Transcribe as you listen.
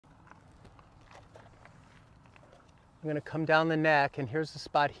I'm going to come down the neck, and here's the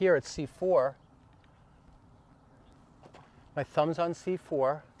spot here at C4. My thumb's on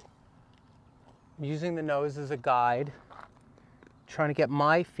C4. I'm using the nose as a guide, trying to get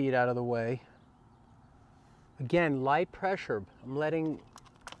my feet out of the way. Again, light pressure. I'm letting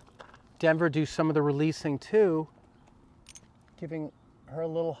Denver do some of the releasing too, giving her a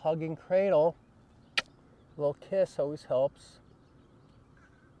little hugging cradle. A little kiss always helps.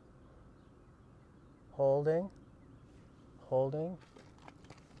 Holding, holding,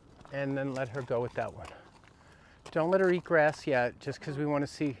 and then let her go with that one. Don't let her eat grass yet, just because we want to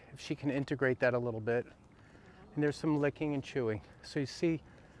see if she can integrate that a little bit. And there's some licking and chewing. So you see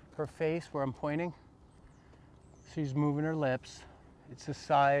her face where I'm pointing? She's moving her lips. It's a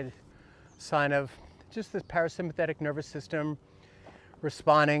sign of just the parasympathetic nervous system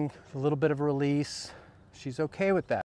responding, a little bit of release. She's okay with that.